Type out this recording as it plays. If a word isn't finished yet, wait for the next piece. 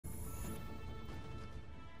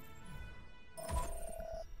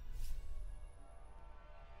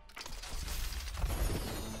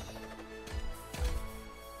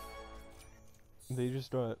They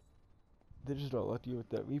just not let you with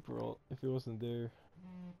that Reaper ult. If it wasn't there,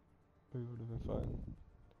 we would have been fine.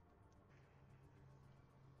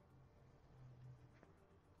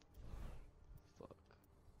 Fuck.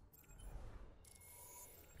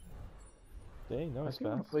 Dang, that was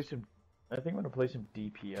fast. I think I'm gonna play some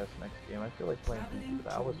DPS next game. I feel like playing DPS.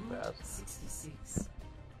 That was fast. 66.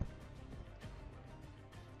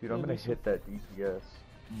 Dude, I'm gonna hit that DPS.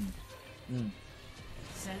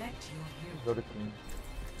 Select your hero. Go to team.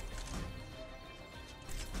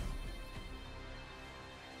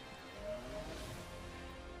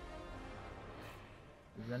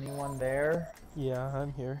 Is anyone there? Yeah,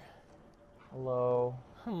 I'm here. Hello.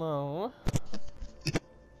 Hello.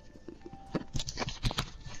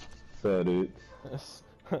 So, dude.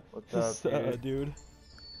 What's up, dude?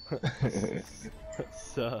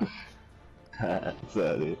 Sup? So,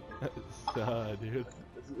 dude. Dude.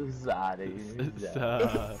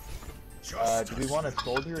 Do we want a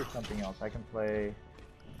soldier or something else? I can play.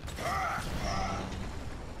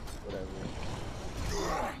 Whatever.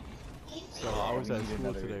 So I was at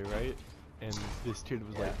school today, right? And this kid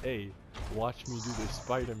was like, "Hey, watch me do this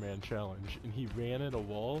Spider-Man challenge." And he ran at a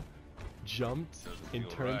wall, jumped, and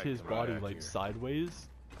turned his body like sideways,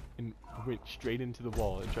 and went straight into the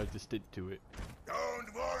wall and tried to stick to it.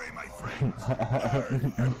 Don't worry, my friend.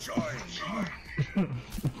 Join me.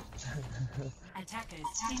 Attackers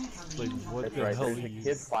incoming. Like, what That's the right, hell? there's a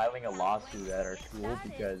kid filing a lawsuit at our school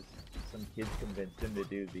because some kids convinced him to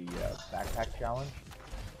do the backpack challenge.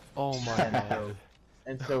 Oh my god.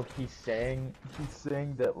 And so he's saying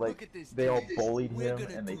that like they all bullied him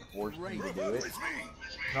and they forced him to do it.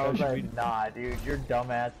 And I was like, nah, dude, your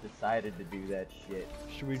dumbass decided to do that shit.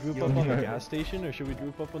 Should we group up on the gas station or should we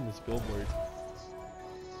group up on this billboard?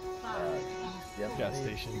 Gas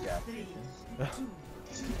station. Gas station.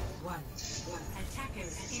 1.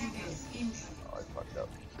 Attackers incoming. Oh, I fucked up.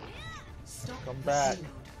 Stop Come the back. shield.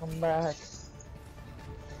 Come back.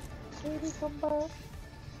 Baby, come back.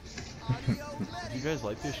 Do you guys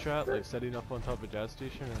like this strat, like setting up on top of gas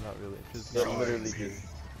station, or not really? Cause They're literally just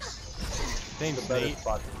thanks, the better mate.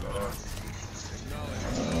 spot to go.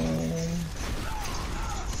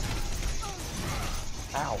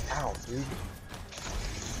 Ow, ow, dude.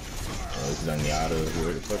 Oh, this Zenyatta,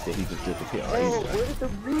 where the fuck did he just disappear? Oh, where did the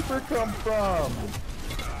Reaper come from?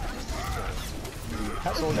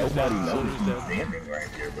 How does nobody notice me standing right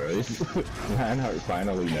here, bro? Reinhardt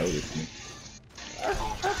finally noticed me.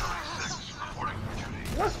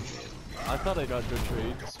 I thought I got good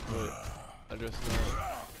trades, but I just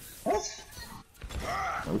not.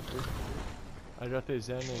 I got the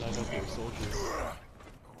Zen and I got the soldier.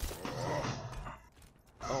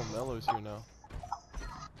 Oh, Mellow's here now.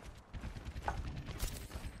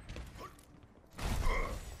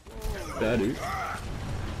 That dude.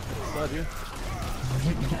 What's up, dude?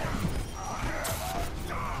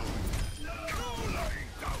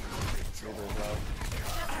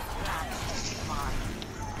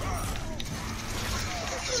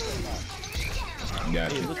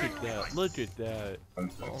 Got Hey, you. look at that. Look at that.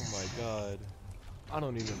 Oh my god. I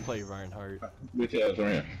don't even play Reinhardt. Which ass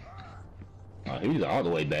ran? Oh, he's all the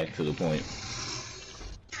way back to the point.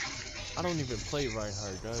 I don't even play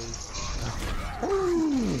Reinhardt, guys.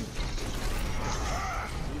 Oops.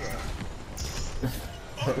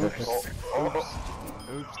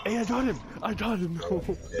 Hey, I got him! I got him, no!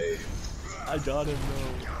 I got him, no.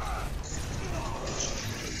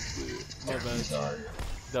 My bad.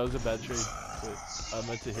 That was a bad trade, but I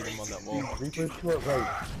meant to hit him on that wall. Reaper to our right.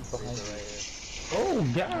 He's behind you. Oh,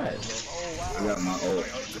 God! I got my ult.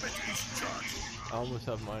 I almost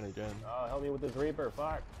have mine again. Oh, help me with this Reaper,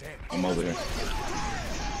 fuck. I'm over here.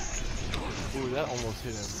 Ooh, that almost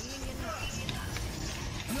hit him.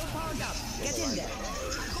 You're powered up. Get in there.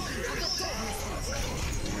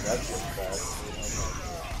 That's just bad.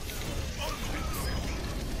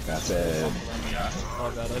 Got that.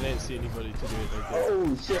 Oh bad, I didn't see anybody to do it like that.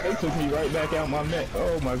 Oh, shit, they took me right back out my neck.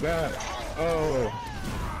 Oh, my God. Oh.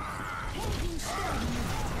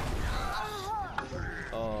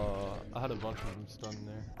 I had a bunch of them stunned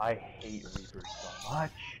there. I hate Reaper so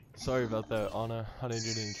much. Sorry about that, Anna. I didn't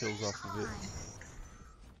get any kills off of it.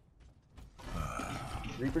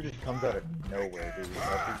 Reaper just comes out of nowhere, dude.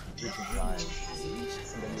 Every freaking time.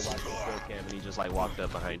 And then you watch the kill cam and he just like walked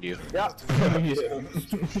up behind you. Yeah.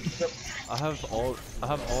 I have all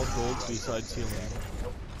gold besides healing.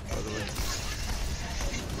 By the way.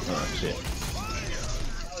 Oh, shit.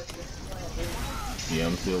 Yeah,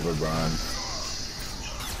 I'm silver bronze.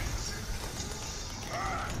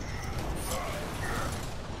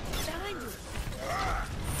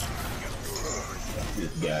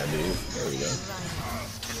 This guy, dude. There we go.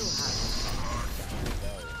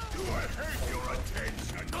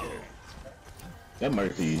 That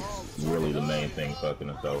Mercy's really the main thing fucking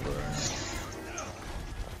us over right now.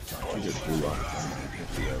 She just blew off.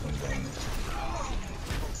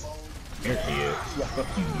 Here she is. Fuck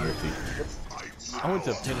you, Mercy. I went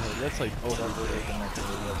to pin her. That's like, oh, that's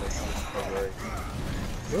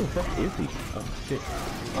Where the fuck is he? Oh shit.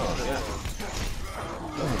 Oh yeah.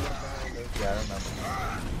 Yeah, I remember.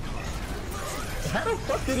 How the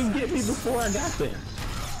fuck did he get me before I got there?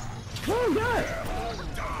 Oh god!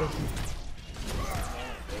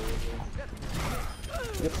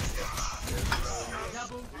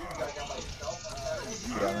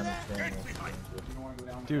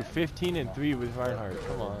 dude, 15 and 3 with Reinhardt.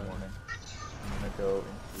 Come on. I'm gonna go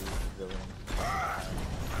into the ring.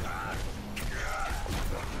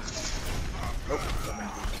 Nope.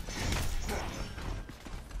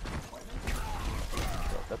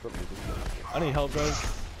 That's what we do. I need help, guys.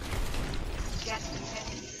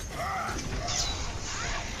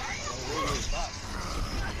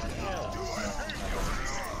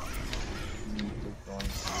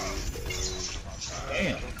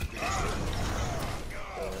 Damn.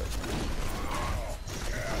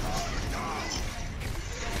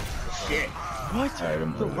 Shit. What?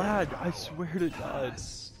 Alright, The lag. I swear to God.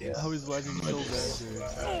 Yeah. I was lagging so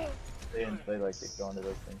bad, dude. They like to go into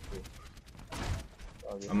those things too.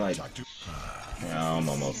 I'm like, yeah, I'm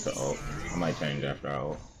almost to ult. I might change after I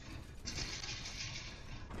ult.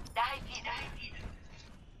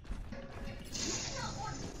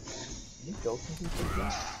 You go some people.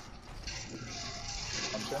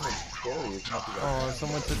 I'm trying to scare you as much as I Oh,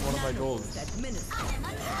 someone took one of my golds.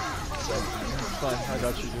 Fine, I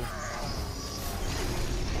got you, dude.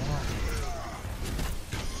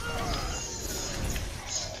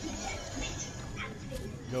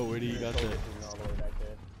 Yo, where do you got that?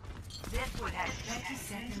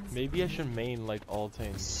 Maybe I should main like all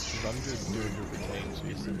tanks. Cause I'm just doing it with tanks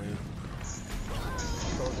recently.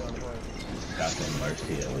 Got some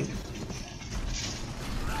Mercy at least.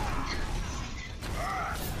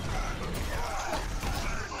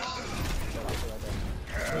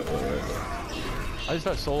 I just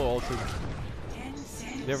got solo ulted.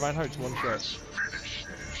 Their Reinhardt's one shot.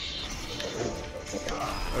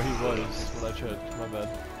 Or he was when I checked. My bad.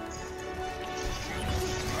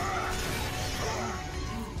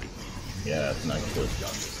 Yeah, that's nice. Good.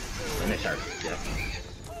 And they start. Yeah.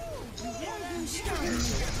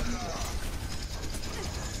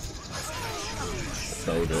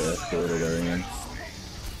 Soda escorted her in.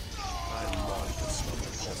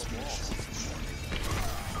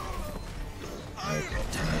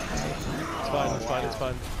 It's fine, it's fine, it's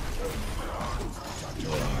fine.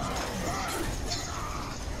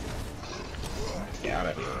 Got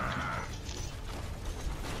it.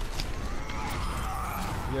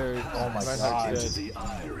 Yeah, Oh my Reinhardt's God. dead.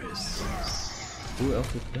 Who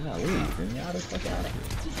else is that? Leave. Then y'all just fuck out of here.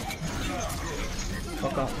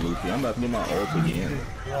 Fuck off, Lucy. I'm about to get my ult again.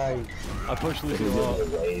 Right. I pushed Lucy off.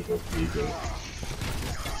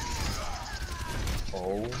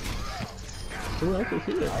 Oh. Who else is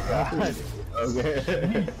here? God.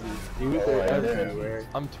 Okay. Everywhere.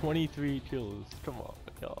 I'm 23 kills. Come on,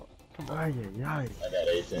 y'all. Come on. I got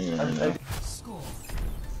 18. Score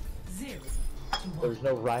 0-1. There's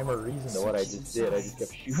no rhyme or reason to what I just did. I just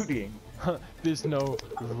kept shooting. There's no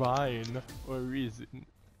rhyme or reason.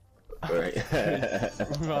 Right.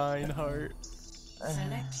 Reinhardt.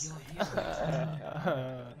 Select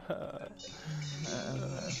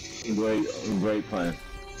your hero. Great plan.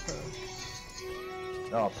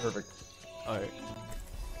 Oh, perfect. Alright.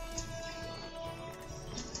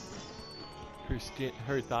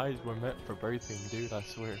 Her thighs were meant for birthing, dude, I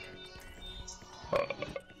swear.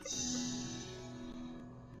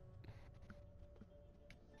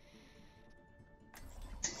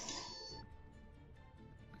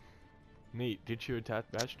 Nate, get your attack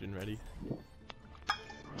bastion ready.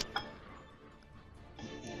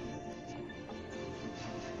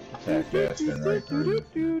 Attack bastion right there.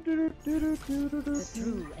 The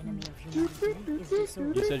true enemy of humanity is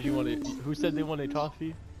disorder. You said you wanted. Who said they wanted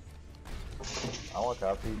coffee? I want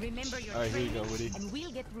coffee. Remember your Alright, here you go, training, Woody. and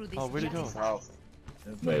we'll get through this. Oh, where'd it go? together. Oh.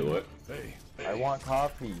 Wait, what? I want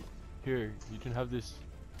coffee. Here, you can have this.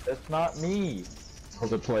 That's not me.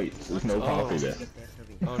 There's a plate. There's no coffee there.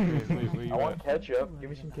 Okay, wait, where you I want at? ketchup. Give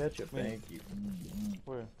me some ketchup. Wait. Thank you.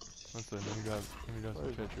 Where? One second, let me grab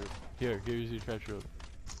some ketchup. Here, here's your ketchup.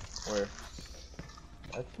 Where?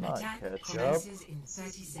 That's not Attack ketchup. commences in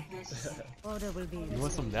 30 seconds. Order will be You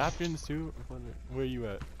want some napkins too? Where you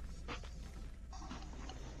at?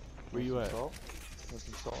 Where you at? Salt? Want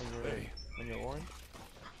some salt in your orange?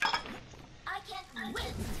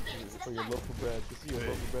 For your loaf of bread. This is your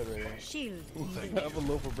loaf of bread right here. Shield. I have a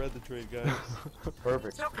loaf of bread to trade, guys.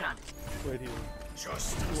 Perfect. Right here.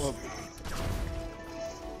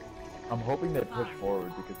 I'm hoping they push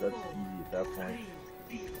forward because that's easy at that point.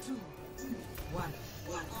 3, 2, 1.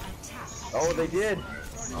 Attack. Oh, they did!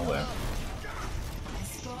 Oh well.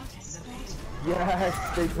 Yes,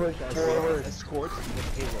 they pushed forward. Escorts the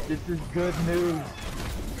payload. This is good news.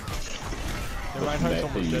 The Reinhardt's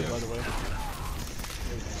almost dead, by the way.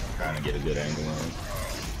 Trying to get a good angle on.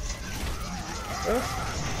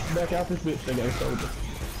 Back out this bitch, they got a soldier.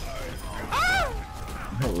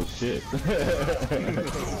 Oh shit.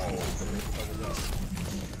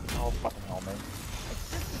 Oh fucking hell, man.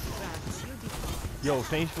 Yo,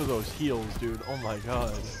 thanks for those heals, dude. Oh my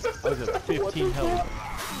god. I was at 15 health.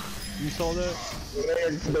 You saw that?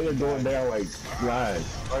 They are going down like flies.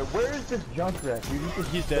 Alright, where is this Junkrat, dude?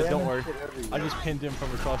 He's dead, don't worry. I just pinned him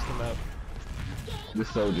from across the map. This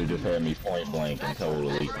soldier just had me point blank and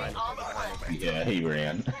totally like, yeah, he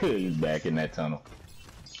ran. He's back in that tunnel.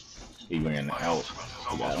 He ran out.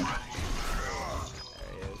 I got him.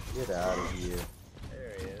 Get out of here.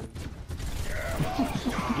 There he is.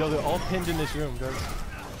 Yo, they're all pinned in this room, guys.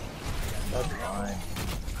 That's fine.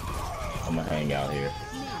 I'm gonna hang out here.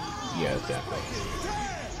 Yeah, exactly.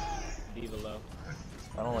 Diva low.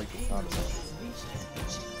 I don't like the sound of that.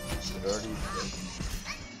 It already...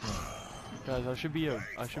 Guys, I should be a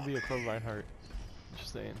pro Reinhardt.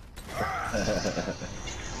 Just saying.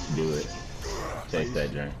 Do it. Take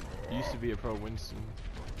that drink. I used to be a pro Winston.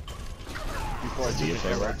 Before I took an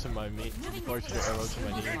arrow to my knee. Before I took an arrow to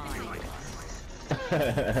my knee.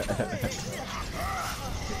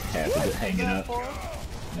 Half of it hanging up.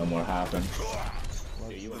 No more hopping.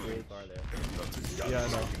 Dude, you went really far there. Yeah, I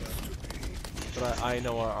know. But I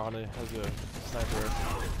know our Ana has a sniper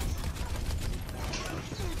rifle.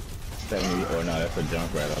 70, or no, that's a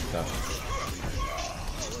junk right up top.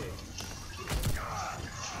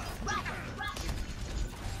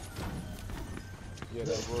 Yeah,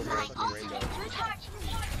 that road was fucking rainbow.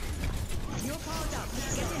 You're powered up.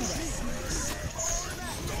 Get in there.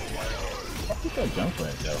 What's that junk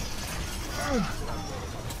right though?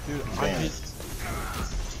 Dude, I Damn. just...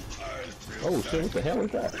 Oh shit, what the hell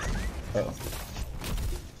is that? Uh-oh.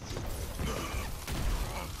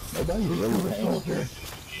 Nobody's really paying here.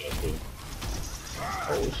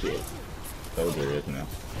 Oh shit. Soldier is now.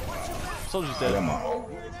 Soldier's I dead. got my ult.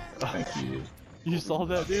 Thank you. You saw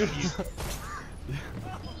that, dude?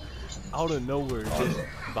 Out of nowhere, just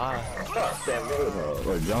bye.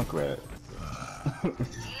 Or Junkrat.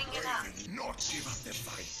 Not give up the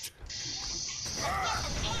fight.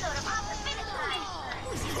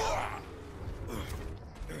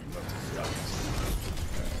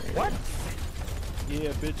 What?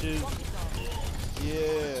 Yeah, bitches.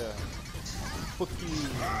 Yeah. Fuck you.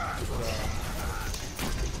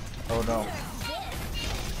 Oh no.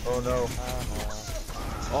 Oh no.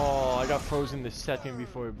 Oh, I got frozen the second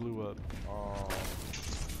before it blew up. Oh.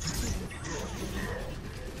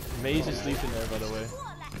 Maze is sleeping there, by the way.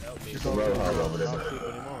 There's a Reinhardt over I don't there. sleep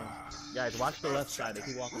anymore. Guys, watch the left side. They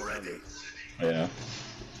keep walking around it. Yeah.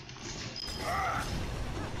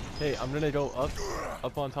 Hey, I'm gonna go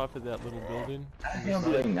up on top of that little building. How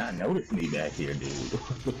do they not notice me back here, dude?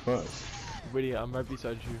 What the fuck? Wait, I'm right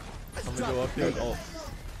beside you. I'm gonna go up there. Oh,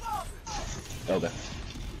 Okay.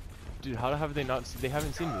 dude, how have they not? They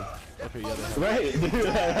haven't seen me. Okay, yeah, they have. Right, dude.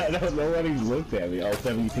 I don't know what he looked at me. Oh,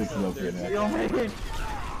 76 is up here now.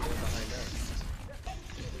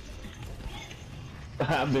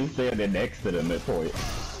 I've been standing next to them at point.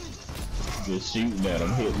 Just shooting at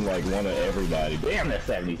them, hitting like one of everybody. Damn, that's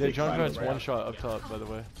 76. Yeah, Junkrat's one shot up top, by the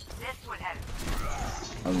way.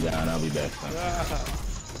 I'm down, I'll be back.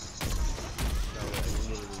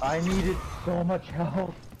 I needed so much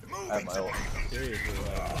help. I have my ult. Seriously,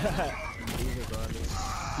 Diva's on me.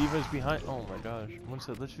 Diva's behind. Oh my gosh. One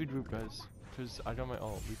sec, let's regroup, guys. Cause I got my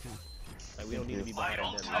ult. We can. Like, we don't need to be behind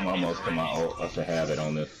them. I'm almost to my ult. I should have it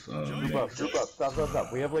on this. Group up,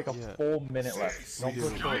 stop. We have like a full minute left. Don't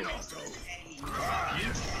push forward.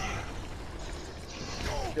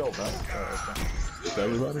 Kill, bro. Is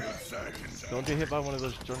everybody? Don't get hit by one of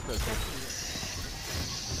those Junkrats.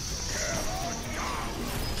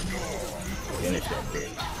 Finish that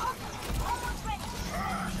bitch.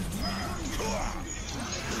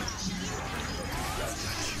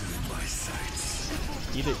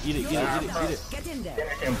 Eat it. Get in there.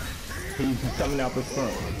 Him. He's coming out the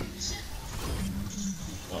front.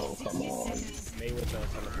 Oh, come on. May with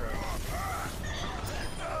us on the front.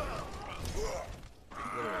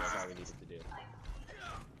 Literally, that's all we needed to do.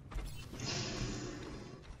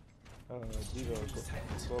 Diva,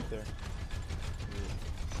 go up there.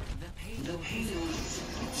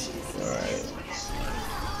 Alright.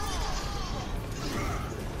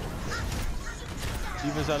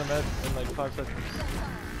 Diva's out of med in like 5 seconds.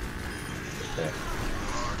 Okay.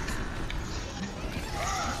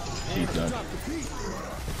 She's done.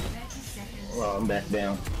 Well, I'm back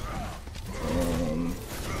down.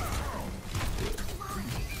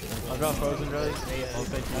 I got frozen guys. Oh,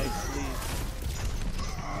 thank you.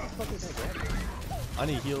 I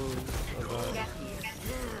need heals.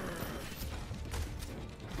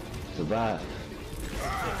 Survive.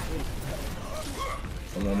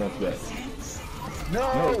 I'm almost back.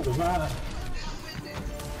 No! Survive.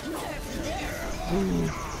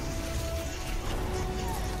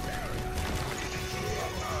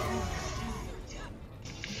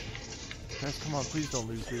 Guys, come on, please don't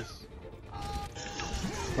lose this.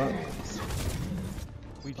 Fuck.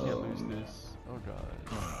 We can't lose this. Oh god.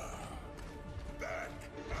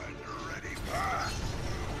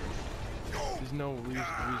 There's no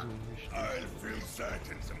reason we should. I'll feel that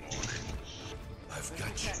in the morning. I've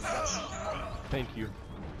got you. Thank you.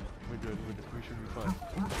 We're good. We should be fine.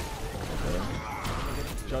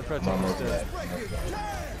 Junkrat's almost dead.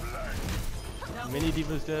 Mini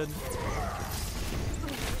Diva's dead.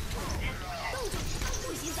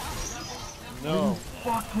 No.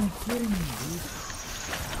 Fucking kidding me, dude.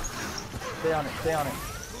 Stay on it, stay on it.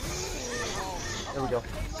 There we go.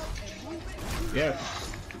 Yes.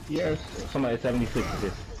 Yes. Somebody 76 is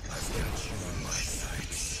this.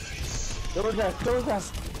 There was that. Where is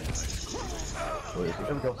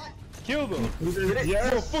There we go. Kill them! Get it?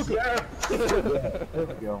 Yes. There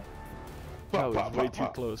we go. That was way too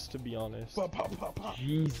close, to be honest.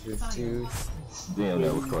 Jesus, dude. Damn,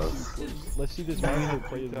 that was close. Let's see this Reinhardt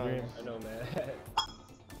play the game. I know, man.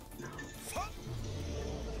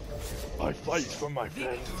 I fight for my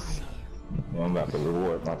friends. Well, I'm about to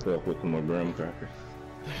reward myself with some more graham crackers.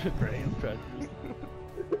 Graham crackers.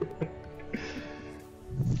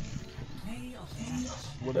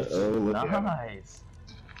 What else? Nice.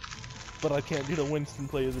 But I can't do the Winston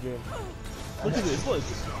play of the game. Look at this,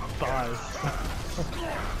 let's die.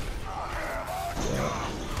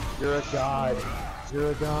 You're a god.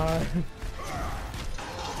 You're a god.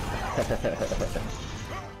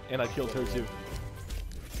 And I killed her too.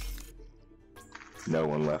 No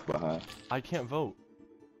one left behind. I can't vote.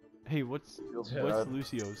 Hey, what's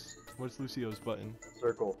Lucio's? What's Lucio's button?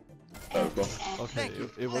 Circle. Okay. Okay,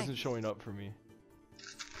 it wasn't showing up for me.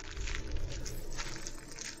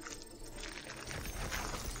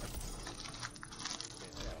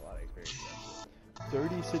 I got a lot of experience.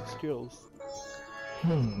 36 kills.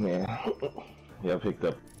 Yeah. Yeah, I picked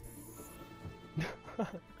up.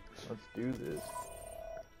 Let's do this.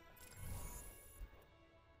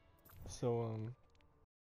 So,